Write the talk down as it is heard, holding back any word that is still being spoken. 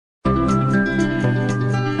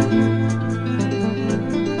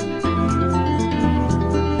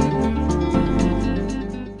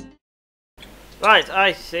Right,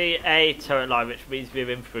 I see a turret line, which means we're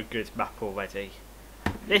in for a good map already.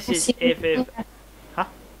 This is if it... Huh?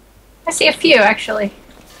 I see a few, actually.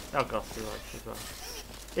 Oh god, you're right as well.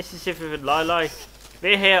 This is if in Lili.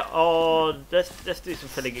 We're here on... Let's do some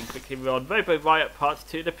filling in quickly. We're on Robo Riot Part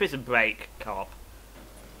 2, the Prison Break co-op.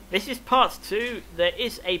 This is Part 2. There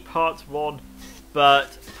is a Part 1,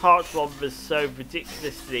 but Part 1 was so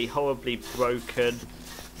ridiculously, horribly broken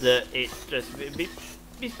that it just...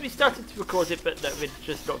 We started to record it, but no, we're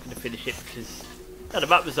just not going to finish it because the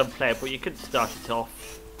map was unplayable. You couldn't start it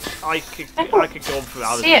off. I could go on for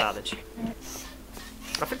hours about it.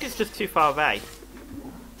 I think it's just too far away.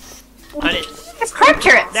 And it's crab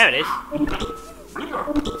turrets! There it is.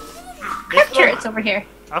 Crab turrets over here.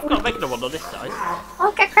 I've got a regular one on this side.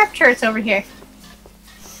 I'll get crab turrets over here.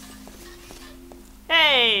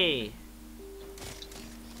 Hey!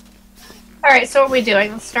 Alright, so what are we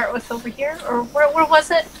doing? Let's start with over here? Or where was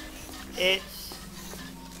it? It's...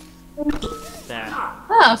 there.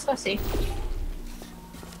 Oh, so I see.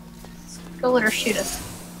 Let's go let her shoot us.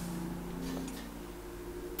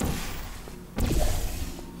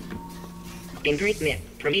 In Greek myth,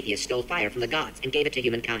 Prometheus stole fire from the gods and gave it to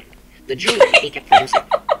humankind. The jewel he kept for himself.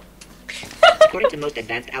 According to most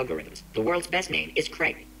advanced algorithms, the world's best name is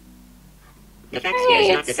Craig. The fact sphere is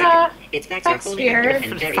not defective. Its facts are fully accurate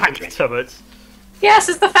and very interesting. Yes,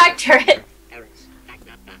 it's the fact turret. Errors. Fact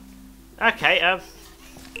not found. Okay,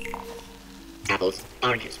 Apples,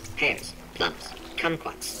 oranges, pears, plums,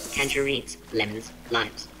 kumquats, tangerines, lemons,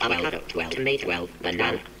 limes, avocado 12, tomato 12,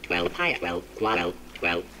 banana 12, papaya 12, guava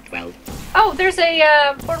 12, 12. Oh, there's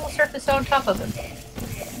a portable surface on top of him.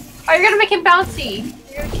 Oh, you're gonna make him bouncy.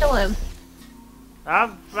 You're gonna kill him.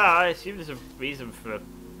 well, I assume there's a reason for it.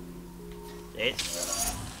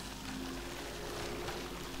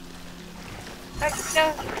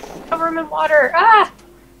 Cover him in water. Ah!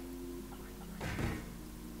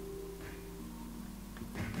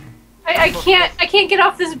 I can't get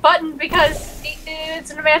off this button because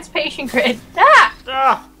it's an emancipation grid. Ah!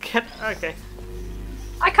 Oh, okay.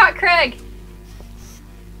 I caught Craig.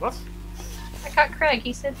 What? I caught Craig.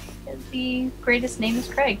 He said the greatest name is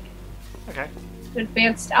Craig. Okay.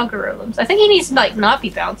 Advanced algorithms. I think he needs to like not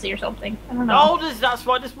be bouncy or something. I don't know. Oh, that's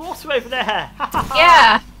why there's water over there.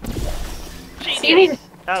 Yeah. Genius. So you need to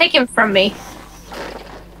take him from me.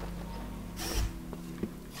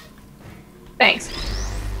 Thanks.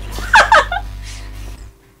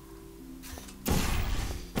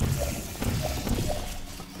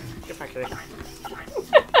 Get back here.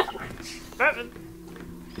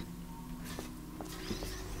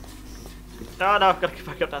 Oh no, I've got to get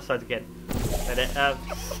back up that side again.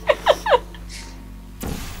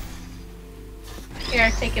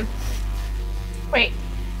 Here, take him. Wait.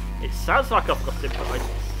 It sounds like I've got him, but I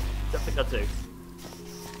don't think I do.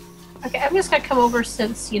 Okay, I'm just gonna come over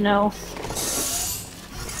since, you know.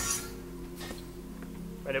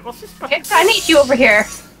 Wait, what's this? Okay, I need you over here.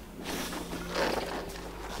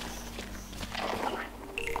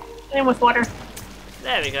 Get in with water.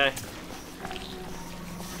 There we go.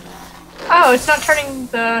 Oh, it's not turning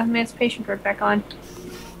the emancipation grid back on.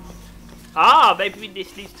 Ah, maybe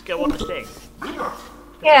this needs to go on the thing.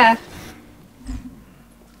 Yeah.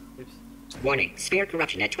 Oops. Warning, sphere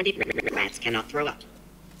corruption at 20 rats cannot throw up.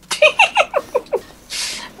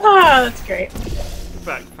 Oh, that's great.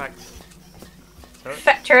 Fact. Turret?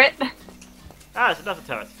 Fat turret. Ah, it's another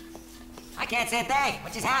turret. I can't say a thing.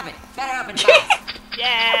 What just happened? Better open fast.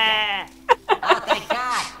 Yeah! Oh, thank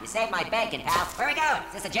God. You saved my bacon, pal. Where are we going?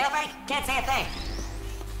 Is this a jailbreak? Can't say a thing.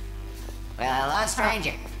 Well, hello,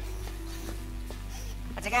 stranger.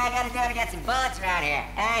 What's a guy gotta do to get some bullets around here?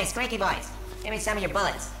 Hey, squeaky boys. Give me some of your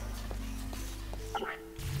bullets.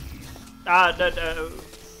 No.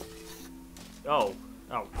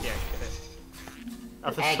 Oh, yeah.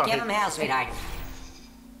 Hey, give him hell, sweetheart.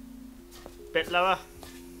 Bit lower.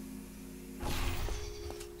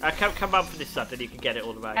 Come up for this side, then you can get it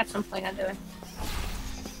all the way. That's something I'm doing.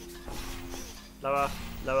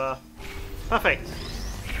 Lower. Perfect.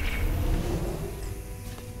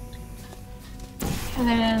 And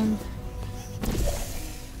then...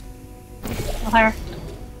 higher.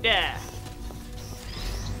 Yeah.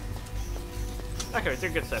 Okay, we're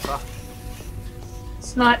doing good so far.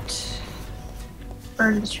 It's not...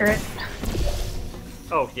 burn the turret.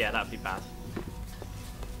 Oh, yeah, that'd be bad.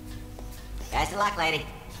 Best of luck, lady.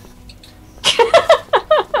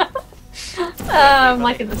 I'm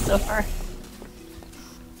liking this so far.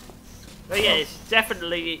 But yeah, it's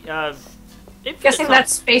definitely, Guessing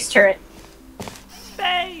that's space turret.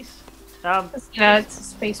 Space! Yeah, it's a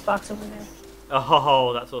space box over there.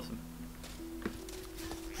 Oh, that's awesome.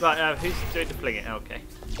 Right, who's doing the flinging? Okay.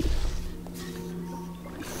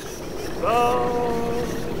 Whoa!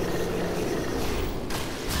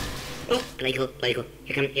 Oh, play cool, play cool.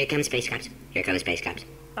 Here come space cops. Here come the space cops.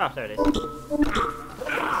 Oh, there it is.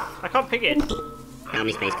 I can't pick it. Help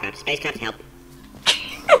me, space cops. Space cops, help.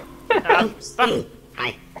 Button.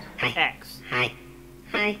 Hi. Hi. X. Hi.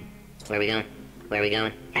 Hi. Where are we going? Where are we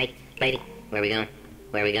going? Hi, lady. Where are we going?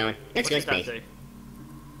 Where are we going? Let's go What does that space. do?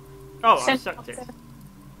 Oh, I Send- sucked it.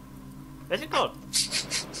 Where's it gone?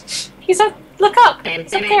 He's up. Look up. Bam,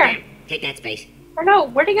 He's up bam, there. bam. Take that space. Or no,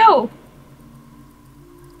 where'd he go?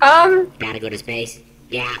 Gotta go to space.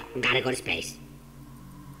 Yeah, gotta go to space.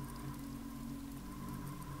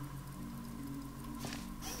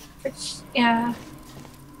 Yeah.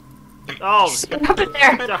 Oh, Up in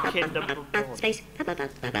there. stuck in the board. Space.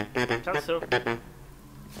 Cancel. Is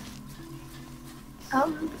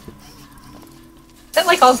that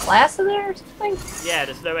like all glass in there or something? Yeah,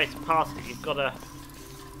 there's no way to pass it. You've got to.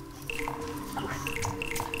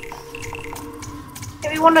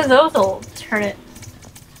 Maybe one of those will turn it.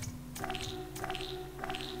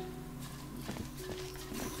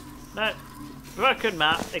 No. Broken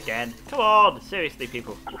map again. Come on, seriously,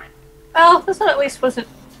 people. Well, this one at least wasn't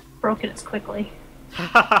broken as quickly.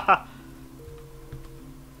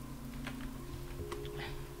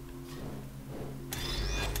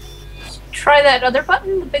 Try that other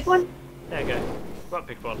button, the big one. There you go. What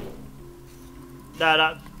big one? No,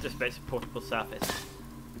 that just makes a portable surface.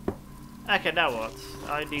 Okay, now what?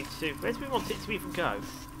 I need to. Where do we want it to even go?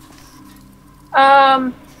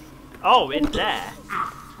 Oh, in there.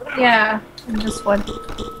 Yeah, and this one.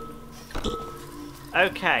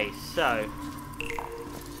 Okay, so.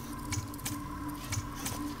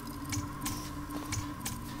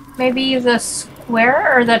 Maybe the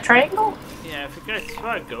square or the triangle? Yeah, if we go to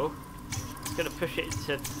triangle, it's going to push it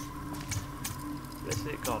into. Where's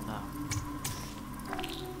it gone now?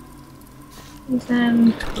 And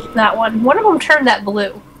then that one. One of them turned that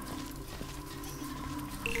blue.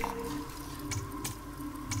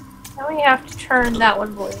 Now we have to turn that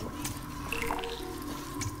one blue.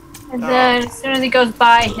 And then as soon as he goes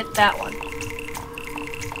by, hit that one.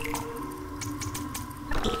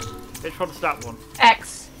 Which one's that one?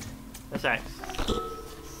 X. That's X.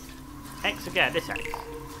 X again, this X.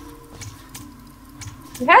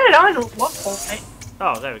 You had it on at one point, right?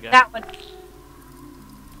 Oh, there we go. That one.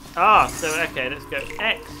 Ah, so okay, let's go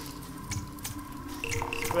X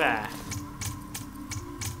square.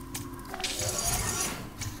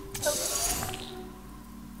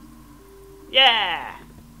 Yeah!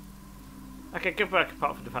 Okay, good work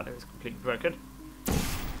apart from the fact that it was completely broken.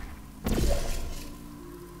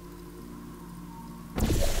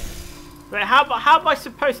 Wait, how am I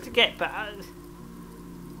supposed to get back? A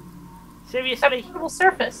Seriously? portable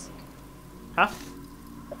surface. Huh?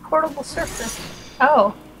 A portable surface.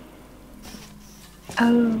 Oh.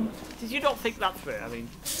 Oh. Did you not think that through? I mean,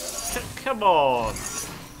 come on.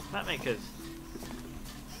 That makers.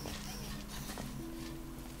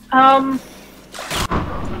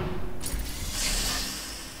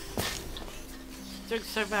 Doing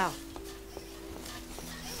so well.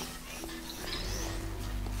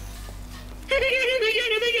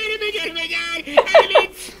 Oh my god, I'm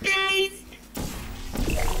in space!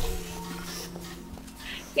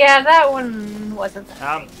 Yeah, that one wasn't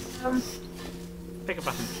that. Pick a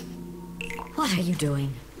button. What are you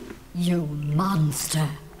doing? You monster.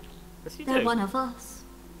 What's he They're do? one of us.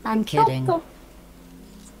 I'm kidding. Killed them.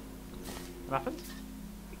 What happened?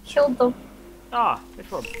 Killed them. Ah, which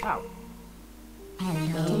one? Ow.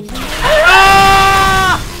 Hello.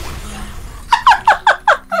 Ah!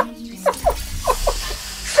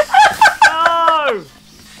 No!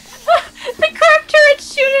 The crab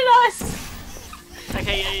turret's shooting us!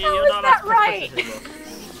 Okay, How you're is not that allowed to right? press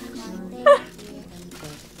this anymore.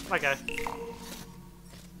 Okay.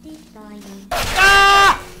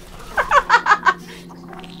 Ah!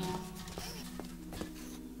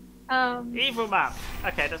 Evil map.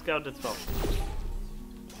 Okay, let's go under 12.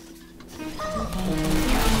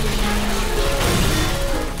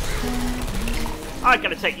 I'm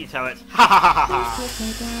gonna take you to it. Ha ha ha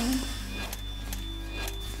ha!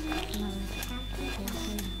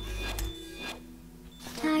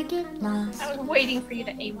 Target lost. I was waiting for you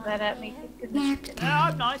to aim that at me. Goodness. Nap Oh,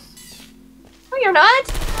 time. I'm nice. No, you're not!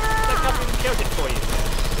 Look, I've even killed it for you.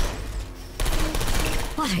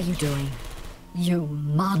 What are you doing? You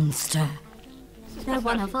monster. They're That's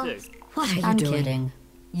one what of I should us. do. What are you I'm doing? Kidding.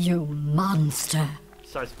 You monster.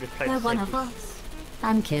 Sorry to replace They're the one safety. of us.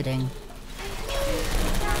 I'm kidding.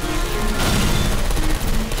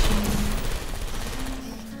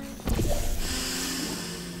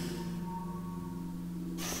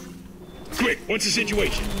 Quick, what's the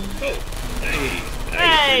situation? Oh, hey,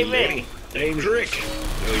 Hey, pretty Rick. lady. Name's Rick.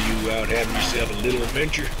 Know you out having yourself a little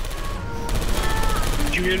adventure?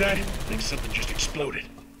 Did you hear that? I think something just exploded.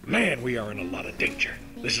 Man, we are in a lot of danger.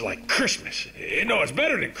 This is like Christmas. No, it's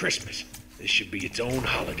better than Christmas. This should be its own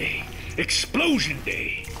holiday. Explosion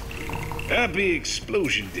Day. Happy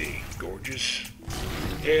Explosion Day, gorgeous.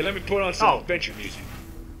 Hey, let me put on some adventure music.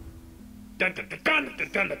 Hold on,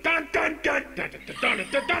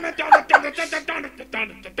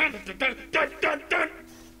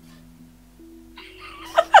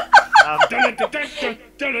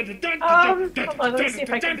 let's see if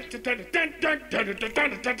I can.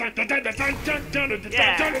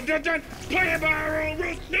 Play it by our own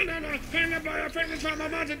rules. No. Hang it by our fingers from a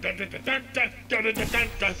mountain.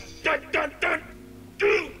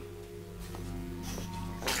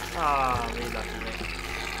 Ah, really lucky me.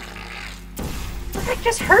 What the heck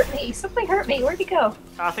just hurt me? Something hurt me. Where'd he go?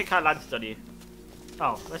 I think I landed on you.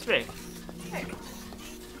 Oh, that's Rick. Heck.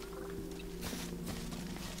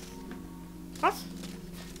 What?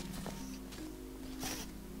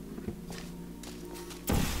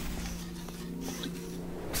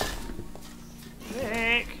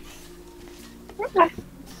 Rick. What?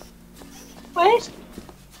 What?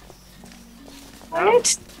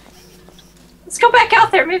 What? Let's go back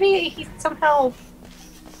out there. Maybe he somehow.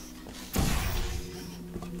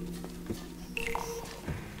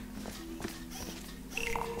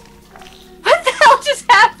 What the hell just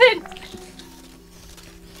happened?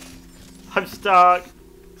 I'm stuck.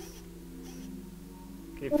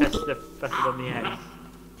 Can you press the button on the end?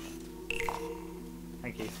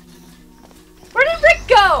 Thank you. Where did Rick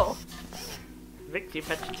go? Rick, you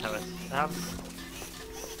mentioned to us.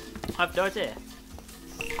 I've no idea.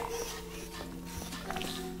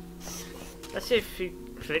 Let's see if you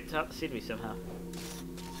clicked out the scenery somehow.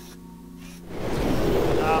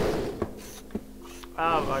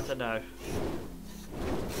 Oh, I don't know.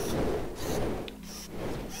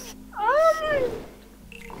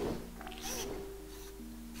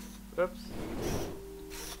 Oops.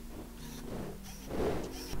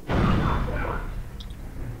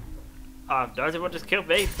 I have no idea what just killed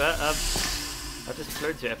me, but I just flew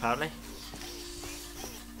into it apparently.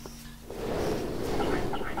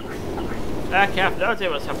 Okay, I have no idea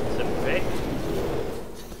what's happened to me.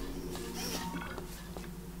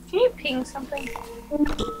 Can you ping something?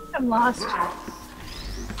 I'm lost.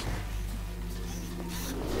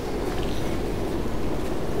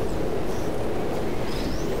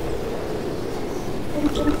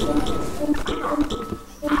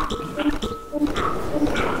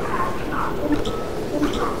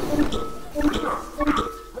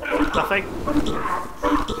 Nothing.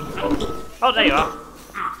 Oh, there you are.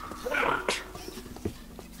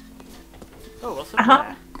 Oh, what's up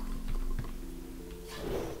there?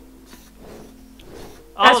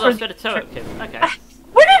 Oh, that's where the turret came. Okay.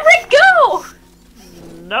 Where did Rick go?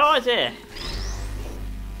 No idea.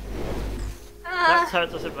 That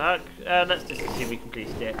turret doesn't work. Let's just see if we can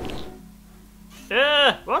please it.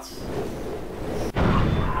 What?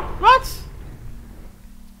 What?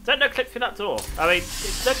 Don't no clip through that door. I mean,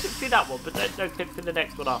 don't clip through that one, but don't no clip through the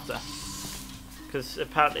next one after. Because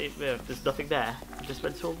apparently there's nothing there. It just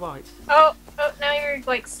went all right. Oh, now you're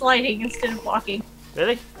like sliding instead of walking.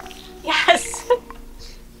 Really? Yes.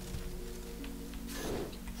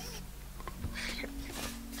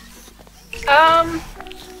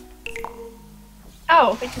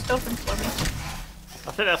 Oh, it just opened for me.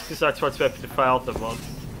 I think that's because I tried to open the flawed one.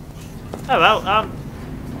 Oh well,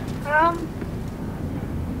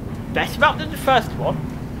 better map than the first one.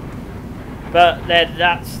 But then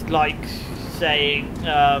that's like saying,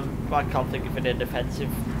 I can't think of an offensive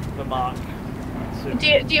remark. So,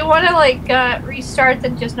 Do you want to like restart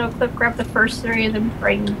and just no clip grab the first 3 and then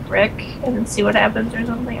bring Rick and then see what happens or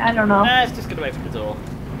something? I don't know. it's just gonna open the door.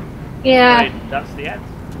 Yeah. I mean, that's the end.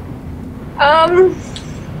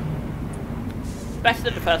 Better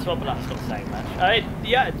than the first one, but that's not saying much. I mean,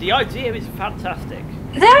 yeah, the idea is fantastic.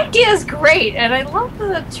 The idea is great, and I love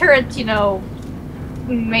the turret, you know,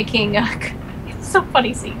 making it's so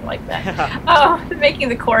funny seeing like that. Making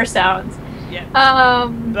the core sounds. Yeah.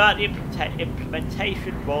 But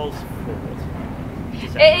implementation was flawed.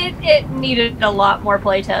 It needed a lot more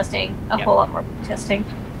playtesting, a whole lot more playtesting.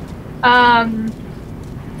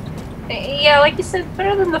 Yeah, like you said,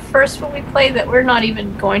 better than the first one we played that we're not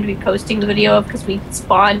even going to be posting the video of because we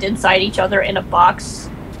spawned inside each other in a box.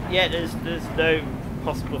 Yeah, there's no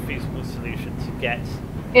possible feasible solution to get.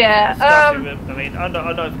 Yeah. I mean, I'm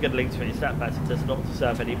not even going to link to it. It's that bad. It does not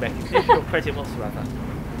deserve any recognition or credit whatsoever.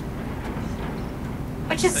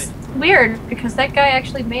 Which is weird because that guy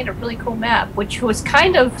actually made a really cool map, which was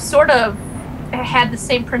kind of, sort of, had the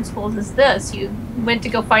same principles as this. You went to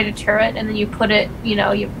go find a turret, and then you put it,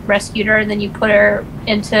 you rescued her, and then you put her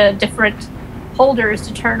into different holders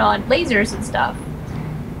to turn on lasers and stuff.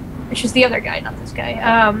 Which is the other guy, not this guy.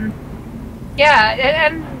 Yeah,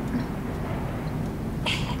 and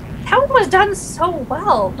that one was done so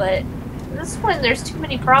well, but this one, there's too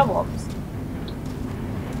many problems.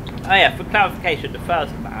 Oh yeah, for clarification, the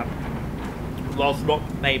first map was not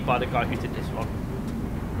made by the guy who did this one.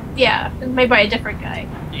 Yeah, it was made by a different guy.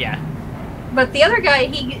 Yeah. But the other guy,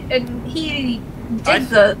 he did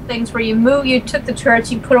the things where you took the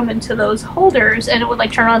turrets, you put them into those holders, and it would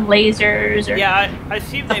like turn on lasers or yeah, I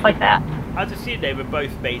assume stuff like that. I assume they were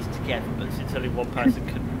both made together, but since only one person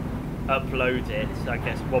could upload it, so I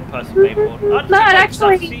guess one person made one. No,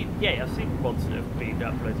 actually... I've seen ones that have been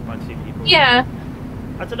uploaded by two people. Yeah.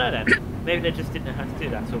 I don't know then. Maybe they just didn't know how to do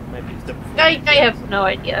that, or maybe it's done before. I have no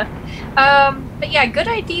idea. But yeah, good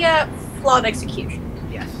idea, flawed execution.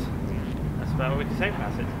 Yes. That's about all we can say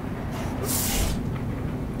about it.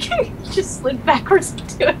 You just slid backwards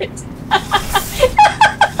into it.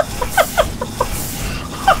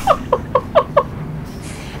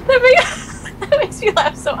 that makes me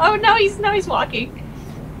laugh so. Oh, now he's walking.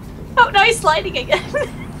 Oh, now he's sliding again.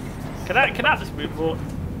 Can I just move walk?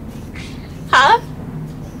 Huh?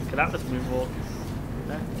 Can I just move walk?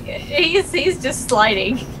 No? He's just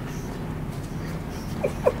sliding.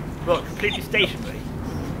 Well, completely stationary.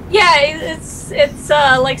 Yeah, it's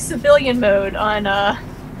like civilian mode on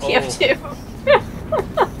TF2.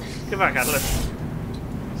 Come back, Atlas.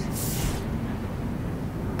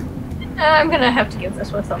 I'm gonna have to give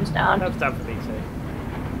this one a thumbs down. Thumbs down for me too.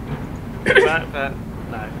 but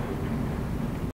no.